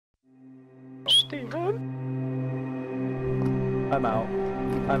Steven. I'm out.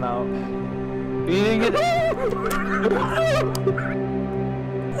 I'm out. You didn't get it.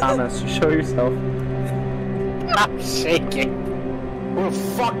 Thomas, show yourself. I'm shaking. Who the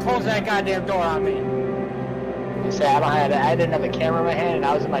fuck closed that goddamn door on me? You say I didn't have a camera in my hand and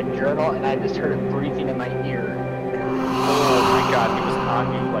I was in my journal and I just heard it breathing in my ear. Oh my god, he was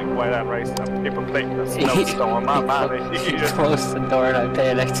on you like white on rice and a paper plate and a snowstorm. I'm out of He here. closed the door and I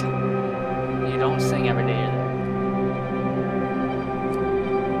panicked. You don't sing every day either.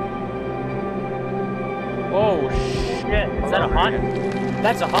 Oh shit! Is that a hunt?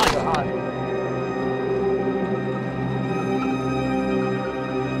 That's a hunt.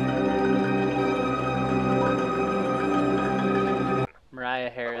 Mariah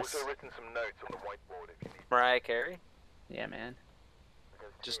Harris. Mariah Carey? Yeah, man.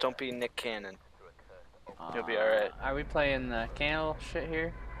 Just don't be Nick Cannon. You'll be alright. Are we playing the candle shit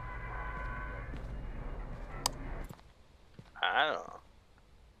here? I don't know.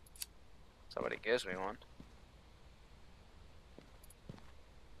 Somebody gives me one.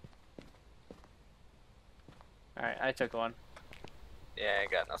 Alright, I took one. Yeah, I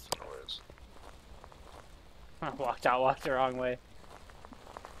got nothing to lose. I walked the wrong way.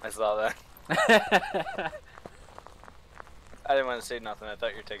 I saw that. I didn't want to say nothing. I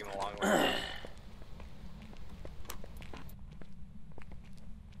thought you were taking the long way.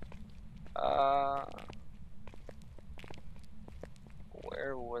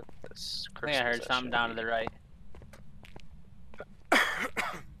 Where would this? I think I heard something down to the right. I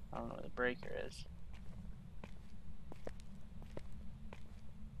don't know where the breaker is.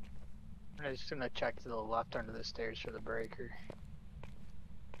 I'm just gonna check to the left under the stairs for the breaker.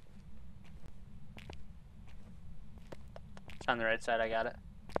 It's on the right side, I got it.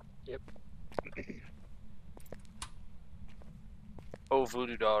 Yep. Oh,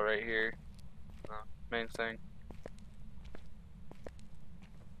 voodoo doll right here. Main thing.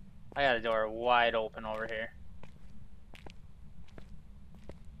 I got a door wide open over here.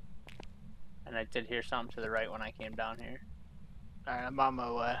 And I did hear something to the right when I came down here. Alright, I'm on my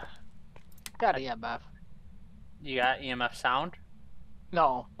way. Got EMF. You got EMF sound?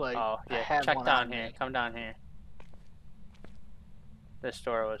 No, like, Oh, I yeah. have Check one down on here. me. Come down here. This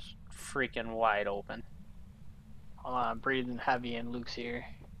door was freaking wide open. Hold on, I'm breathing heavy in Luke's ear.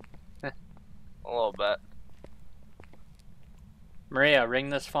 A little bit. Maria, ring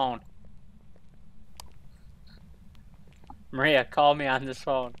this phone. Maria, call me on this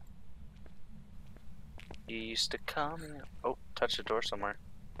phone. You used to call me. Oh, touch the door somewhere.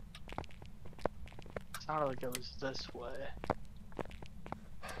 Sounded like it was this way.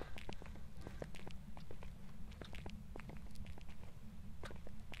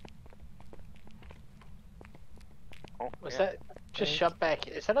 Oh, Was yeah. that just shut back?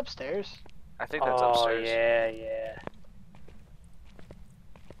 Is that upstairs? I think that's Oh, upstairs. yeah, yeah.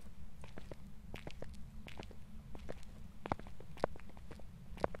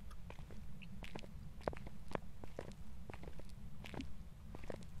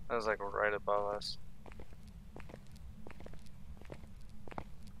 That was like right above us.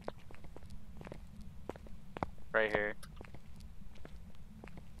 Right here.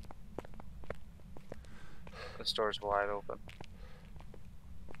 This door's wide open.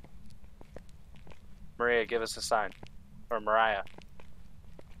 Maria, give us a sign. Or Mariah.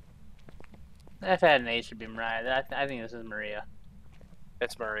 If I had an A, it should be Mariah. I think this is Maria.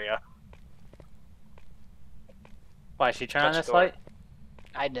 It's Maria. Why, she turn on Touch this door. light?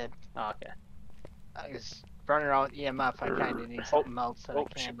 I did. Oh, okay. I was running around with EMF. I kind of need something else than Oh, a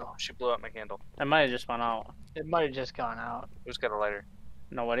candle. she blew up my candle. I might have just went out. It might have just gone out. Who's got a lighter?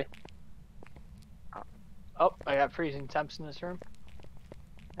 Nobody. Oh, I got freezing temps in this room.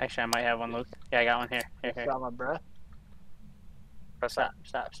 Actually, I might have one, Luke. Yeah, I got one here. Here, I here. felt my breath. Press that.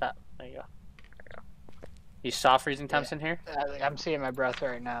 Stop. There you go. You saw freezing temps in here? I'm seeing my breath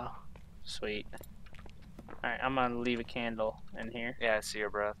right now. Sweet. Alright, I'm gonna leave a candle in here. Yeah, I see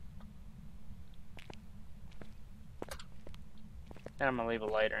your breath. And I'm gonna leave a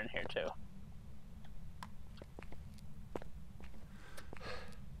lighter in here too.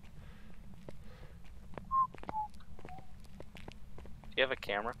 Do you have a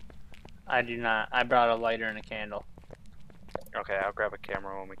camera? I do not. I brought a lighter and a candle. Okay, I'll grab a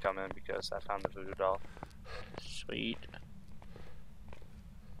camera when we come in because I found the voodoo doll. Sweet.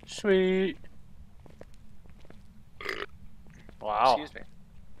 Sweet. Wow. Excuse me.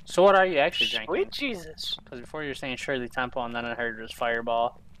 So what are you actually drinking? Sweet Jesus. Because before you were saying Shirley Temple and then I heard it was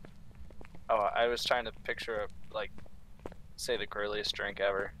Fireball. Oh, I was trying to picture a, like, say the girliest drink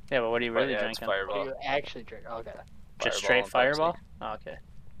ever. Yeah, but what are you But really yeah, it's drinking? What Fireball. do you actually drink? Okay. Just Fireball straight and Fireball? Pepsi. Oh, okay.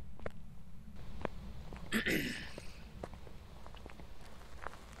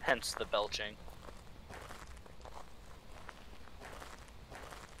 Hence the belching.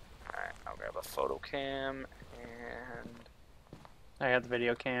 Alright, I'll grab a photo cam and... I got the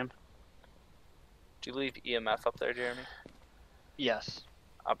video cam. Do you leave EMF up there, Jeremy? Yes.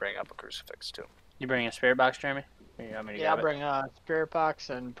 I'll bring up a crucifix too. You bring a spirit box, Jeremy? Or you want me to Yeah, I'll grab bring a spirit box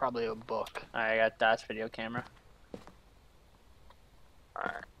and probably a book. it? I got Dot's video camera.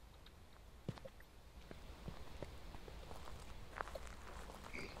 Alright.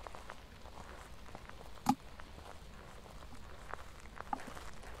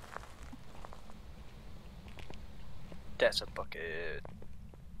 That's a bucket.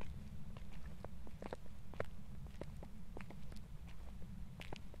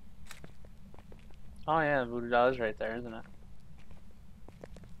 Oh yeah, the voodoo doll is right there, isn't it?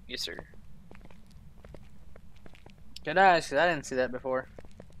 Yes, sir. Good eyes, 'cause I didn't see that before.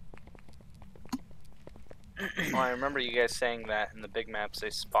 Well, I remember you guys saying that in the big maps they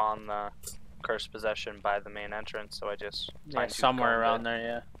spawn the cursed possession by the main entrance, so I just Yeah, somewhere around there,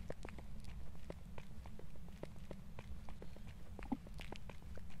 yeah.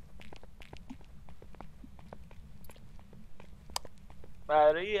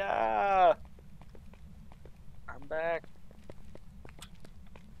 Maria! I'm back.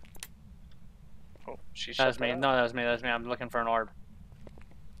 Oh, she That shut was me. up? No, that was me. That was me. I'm looking for an orb.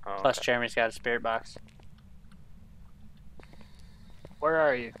 Oh, Plus, okay. Jeremy's got a spirit box. Where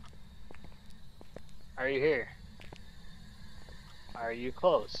are you? Are you here? Are you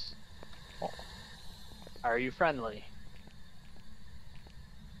close? Are you friendly?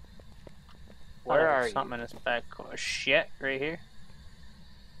 Where are you? Something in this back corner. Shit, right here.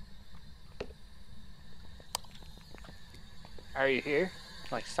 Are you here?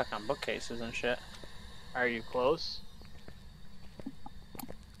 Like stuck on bookcases and shit. Are you close?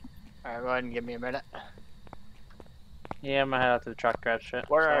 Alright, go ahead and give me a minute. Yeah, I'm gonna head out to the truck, grab shit.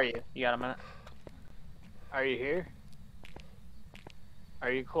 Where So, are you? You got a minute? Are you here?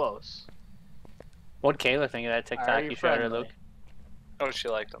 Are you close? What'd Kayla think of that Are TikTok you you showed her, friendly? Luke? Oh, she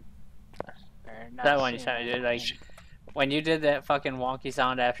liked them. That one you sent me, dude. Like, when you did that fucking wonky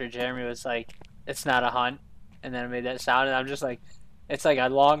sound after Jeremy was like, "It's not a hunt," and then it made that sound, and I'm just like, it's like a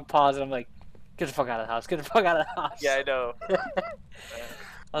long pause, and I'm like, "Get the fuck out of the house! Get the fuck out of the house!" Yeah, I know.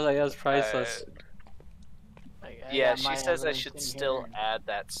 I was like, that was priceless. Like, I Yeah, got she my says I evidence should in still here. add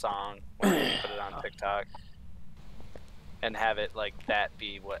that song when we put it on TikTok. And have it, like, that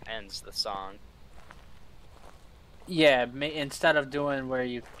be what ends the song. Yeah, instead of doing where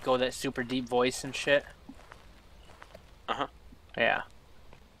you go that super deep voice and shit. Uh-huh. Yeah.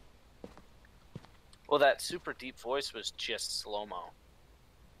 Well, that super deep voice was just slow-mo.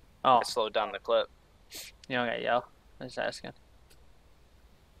 Oh, I slowed down the clip. you don't gotta yell. I'm just asking.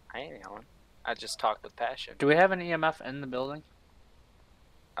 I ain't yelling. I just talk with passion. Do we have an EMF in the building?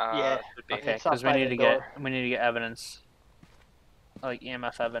 Yeah. Should be. Okay, It's up because we by need the to get door. evidence, like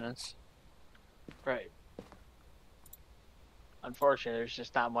EMF evidence. Right. Unfortunately, there's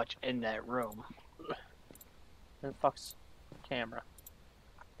just not much in that room. Where the fuck's camera?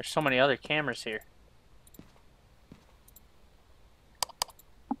 There's so many other cameras here.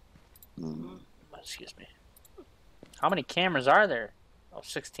 Excuse me. How many cameras are there? Oh,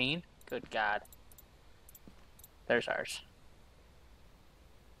 16? Good God. There's ours.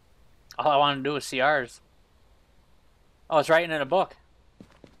 All I want to do is see ours. Oh, it's writing in a book.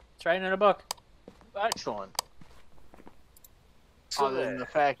 It's writing in a book. Excellent. So Other than the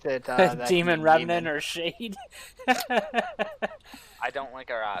fact that that Demon can be Revenant demon. or Shade. I don't like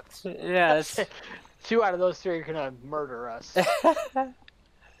our odds. Yeah, it's... 2 out of those 3 are gonna murder us.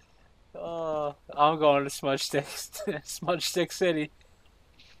 Oh, I'm going to Smudge Stick City.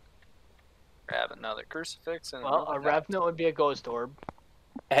 Grab another crucifix and Well, a revenant would be a ghost orb.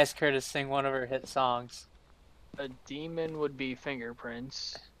 Ask her to sing one of her hit songs. A demon would be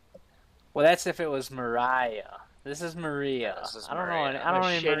fingerprints. Well, that's if it was Mariah. This is Maria. This is I don't Maria. know. I don't know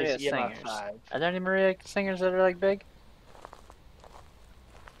any Shade Maria is EMF singers. 5. Are there any Maria singers that are like big?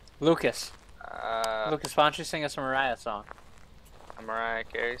 Lucas. Lucas, why don't you sing us a Mariah song? A Mariah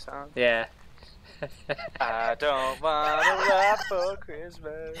Carey song? Yeah. I don't want a lot for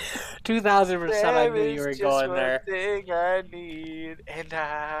Christmas. 2000% I knew you were going there. There is just one thing I need, and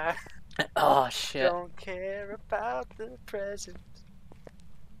I Oh shit! don't care about the present.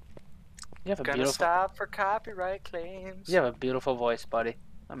 You have a Gonna beautiful. stop for copyright claims. You have a beautiful voice, buddy.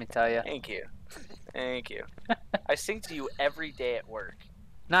 Let me tell you. Thank you. Thank you. I sing to you every day at work.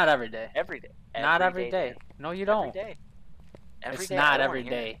 Not every day. Every day. Not every day. Dan. No, you Every don't. day. Every It's day. not I don't every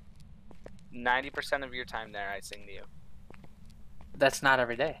wanna hear day. it. 90% of your time there, I sing to you. That's not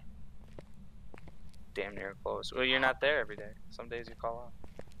every day. damn near close. Well, you're not there every day. Some days you call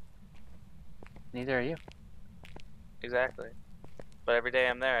off. Neither are you. Exactly. But every day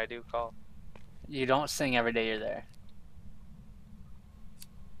I'm there, I do call. You don't sing every day you're there.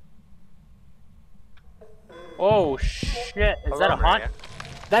 Oh shit! Is that a hunt?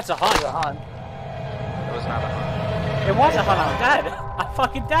 That's a hunt. It's a hunt. It was not a hunt. It was a hunt. I'm dead. I'm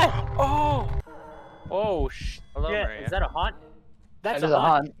fucking dead. Oh! Oh shit! Hello, Maria. Is that a hunt? That's That is a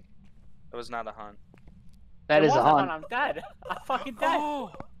hunt. It was not a hunt. That is a hunt. I'm dead. I'm fucking dead.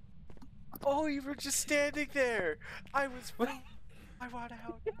 Oh! Oh, you were just standing there. I was. I want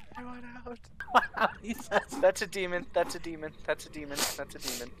out. I want out. That's a demon. That's a demon. That's a demon. That's a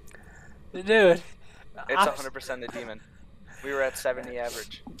demon. Dude. It's 100% a demon. We were at 70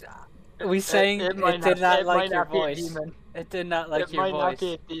 average. We sang. It did not like your voice. It did not like your voice. It might not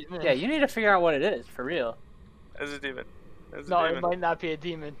be a demon. Yeah, you need to figure out what it is for real. It's a demon. It's a No, demon. it might not be a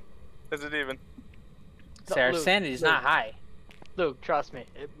demon. It's a demon. Sarah's Luke, sanity's Luke. not high. Luke, trust me,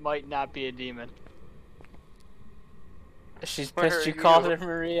 it might not be a demon. She's Where pissed are you called you? her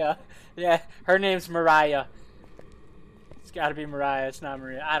Maria. Yeah, her name's Mariah. It's gotta be Mariah, it's not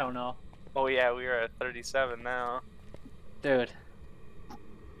Maria. I don't know. Oh yeah, we are at 37 now. Dude.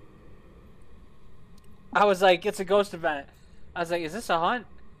 I was like, it's a ghost event. I was like, is this a hunt?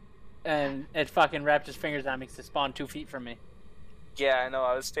 And it fucking wrapped his fingers on me because it spawned 2 feet from me. Yeah, I know.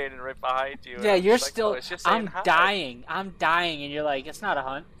 I was standing right behind you. and Yeah, I was you're like, still. "Oh, it's just saying I'm hi." dying. I'm dying, and you're like, it's not a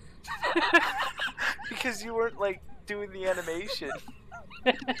hunt. Because you weren't like doing the animation.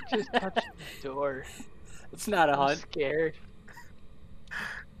 Just touch the door. It's not a I'm hunt. scared.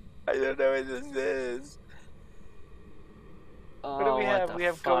 I don't know what this is. Oh, What do we have? the We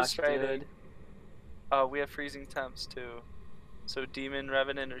have fuck, ghost riding. dude? We have freezing temps too. So demon,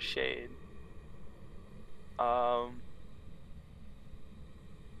 revenant, or shade.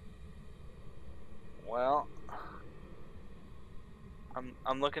 Well,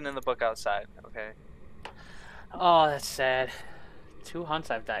 I'm looking in the book outside. Okay. Oh, that's sad. 2 hunts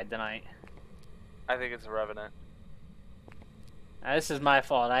I've died tonight. I think it's a revenant. Now, this is my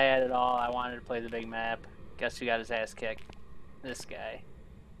fault. I had it all. I wanted to play the big map. Guess who got his ass kicked? This guy.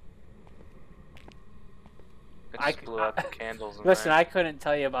 I just blew out the candles. In Listen, there. I couldn't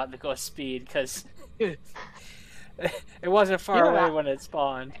tell you about the ghost speed because it wasn't far You know away what? when it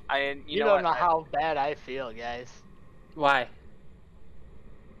spawned. You know don't what? know how bad I feel, guys. Why?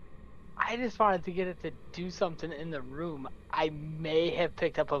 I just wanted to get it to do something in the room. I may have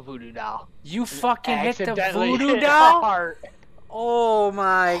picked up a voodoo doll. You fucking hit the Accidentally voodoo hit a doll? heart. Oh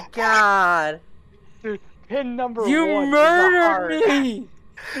my god! Dude, pin number You 1 is a murdered heart. me!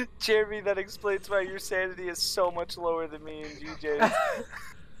 Jeremy, that explains why your sanity is so much lower than me and GJ's.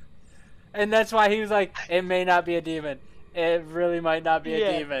 And that's why he was like, it may not be a demon. It really might not be Yeah.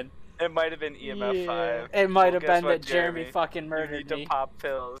 a demon. It might have been EMF 5. It might have guess been what, that Jeremy Jeremy? fucking You murdered need to me. pop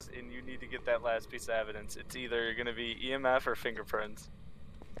pills, and you need to get that last piece of evidence. It's either going to be EMF or fingerprints.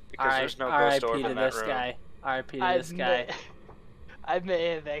 Because there's no ghost orb R.I.P. to in that this room. guy. R.I.P. to this guy. I may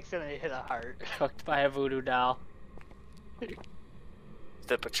have accidentally hit a heart. Cooked by a voodoo doll.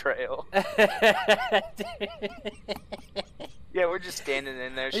 The betrayal. Yeah, we're just standing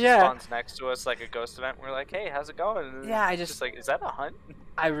in there. She Yeah. spawns next to us like a ghost event. We're like, hey, how's it going? And Yeah, I it's just- like, is that a hunt?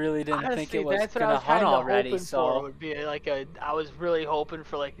 I really didn't think Honestly, it was that's what I gonna was hunt kinda already, hoping for. so... Would be like a. I was really hoping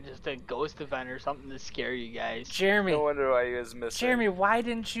for like just a ghost event or something to scare you guys. Jeremy, No wonder why he was missing. Jeremy, why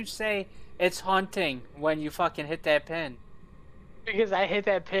didn't you say it's hunting when you fucking hit that pin? Because I hit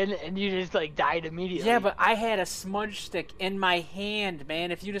that pin and you just like died immediately. Yeah, but I had a smudge stick in my hand,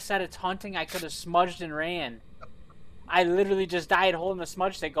 man. If you'd have said it's hunting, I could have smudged and ran. I literally just died holding a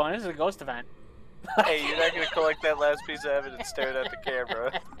smudge stick going, this is a ghost event. Hey, you're not going to collect that last piece of evidence staring at the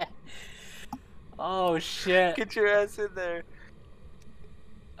camera. Oh, shit. Get your ass in there.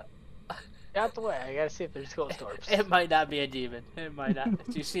 Get out the way. I gotta see if there's ghost orbs. It might not be a demon. It might not.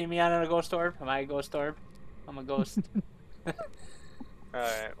 Do you see me on a ghost orb? Am I a ghost orb? I'm a ghost.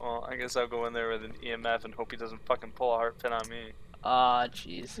 Alright, well, I guess I'll go in there with an EMF and hope he doesn't fucking pull a heart pin on me. Aw,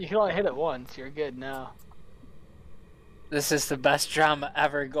 jeez. You can only hit it once. You're good now. This is the best drama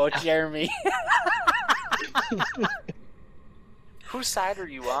ever. Go, Jeremy. Whose side are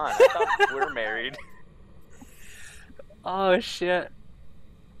you on? I thought we're married. Oh, shit.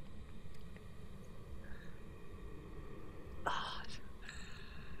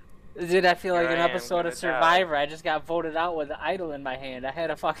 Dude, I feel like Here an I am, episode gonna of Survivor. I just got voted out with an idol in my hand. I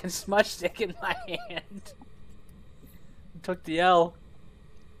had a fucking smudge stick in my hand. Took the L.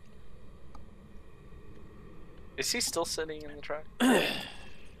 Is he still sitting in the truck?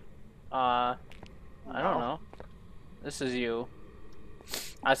 I don't know. This is you.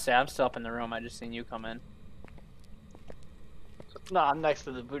 I say I'm still up in the room. I just seen you come in. No, I'm next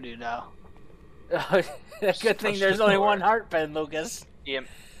to the voodoo now. Good thing there's only one heart pen, Lucas. TMF.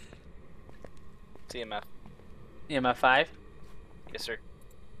 EMF 5? Yes, sir.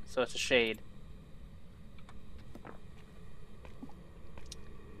 So it's a shade.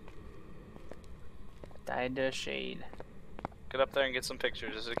 Died to a shade. Get up there and get some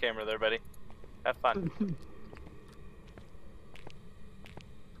pictures. There's a camera there, buddy. Have fun.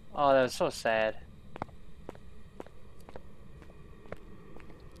 Oh, that was so sad.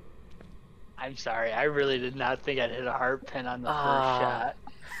 I'm sorry. I really did not think I'd hit a heart pin on the first shot.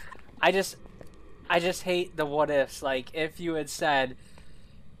 I just hate the what ifs. Like, if you had said,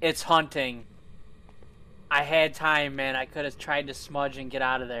 it's hunting, I had time, man. I could have tried to smudge and get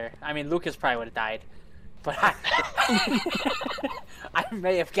out of there. I mean, Lucas probably would have died. But I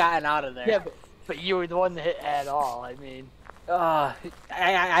may have gotten out of there. Yeah, but you were the one that hit at all. I mean... I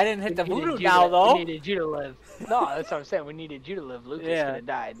didn't hit the voodoo now, though. We needed you to live. No, that's what I'm saying. We needed you to live. Lucas could have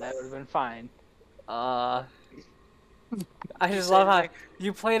died. That would have been fine. I just love how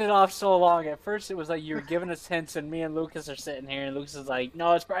you played it off so long. At first, it was like you were giving us hints, and me and Lucas are sitting here, and Lucas is like,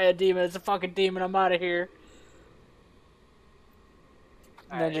 "No, it's probably a demon. It's a fucking demon. I'm out of here."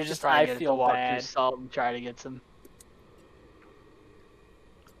 And then you're just, I feel walk bad. through salt and try to get some.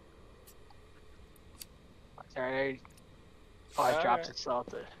 Sorry. Oh, I dropped it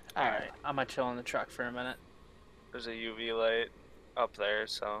salted. Alright, I'm gonna chill in the truck for a minute. There's a UV light up there,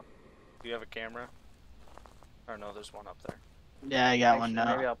 so... Do you have a camera? Or no, there's one up there. Yeah, I got one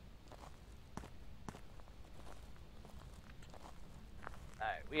now. Maybe I'll...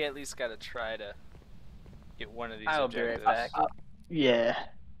 Alright, we at least gotta try to get one of these I'll be right objectives. back. Yeah.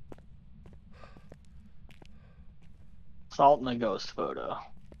 Salt and a ghost photo.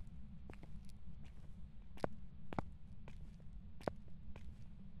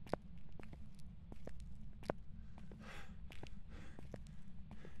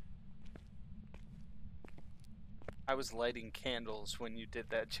 I was lighting candles when you did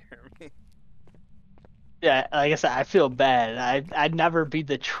that, Jeremy. Yeah, like I said, I feel bad. I'd never be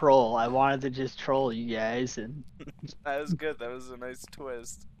the troll. I wanted to just troll you guys, and That was good. That was a nice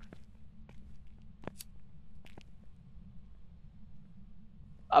twist.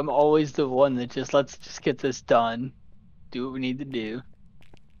 I'm always the one that just let's just get this done, do what we need to do.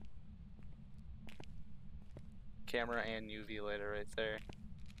 Camera and UV lighter right there.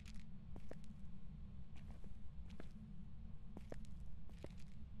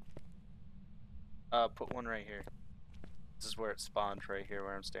 Put one right here. This is where it spawned, right here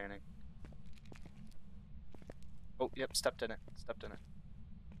where I'm standing. Oh, yep, stepped in it. Stepped in it.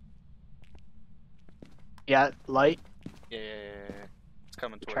 Yeah, light. Yeah. It's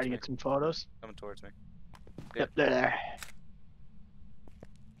coming towards Try to me. get some photos. Coming towards me. Yep, they're there.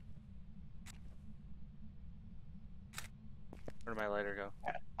 Where'd my lighter go?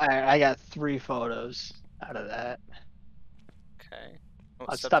 I got 3 photos out of that. Okay. Oh,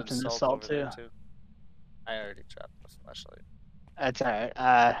 I stepped in the salt over there, too. I already dropped the flashlight. That's alright.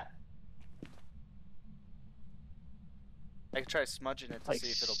 I could try smudging it to Like see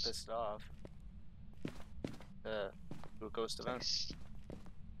if it'll piss it off. Do a ghost event.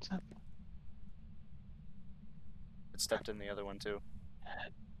 It stepped in the other one too.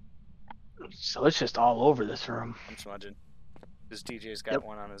 So it's just all over this room. I'm smudging. This DJ's got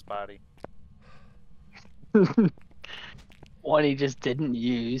one on his body. One he just didn't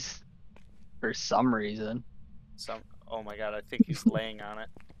use for some reason. Oh my god, I think he's laying on it.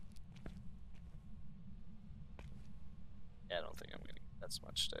 Yeah, I don't think I'm gonna get that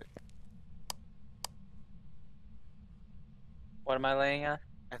smudge stick. What am I laying on?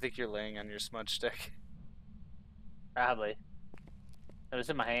 I think you're laying on your smudge stick. Probably. It was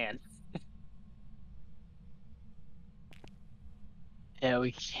in my hand. Yeah,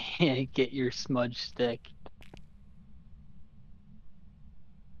 we can't get your smudge stick.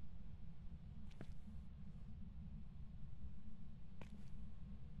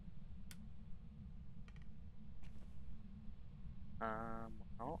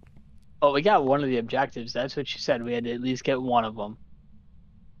 Oh. Oh, we got one of the objectives. That's what you said. We had to at least get one of them.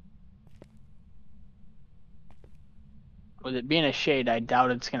 With it being a shade, I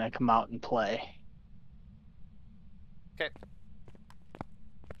doubt it's going to come out and play. Okay.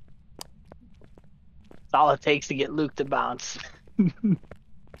 That's all it takes to get Luke to bounce.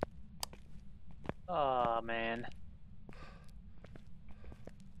 Oh, man.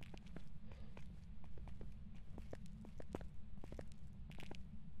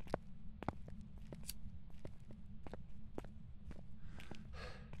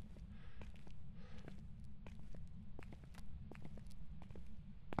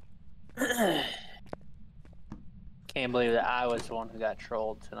 Can't believe that I was the one who got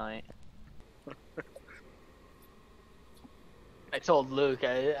trolled tonight. I told Luke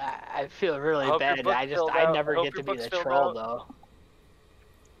I feel really hope your bad. book I filled out. never I hope get to your be book's the filled troll out. though.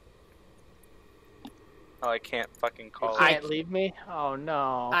 Oh, I can't fucking You call can't it. leave me? Oh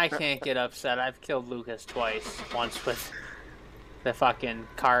no. I can't get upset. I've killed Lucas twice. Once with the fucking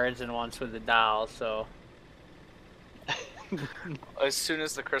cards and once with the doll, so... As soon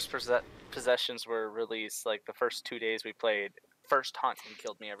as the Chris possessions were released, like the first 2 days we played, first hunt, he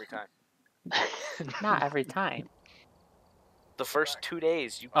killed me every time. Not every time. The first 2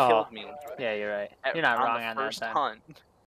 days, you Oh. killed me. Yeah, you're right. You're not wrong on the that first time. hunt.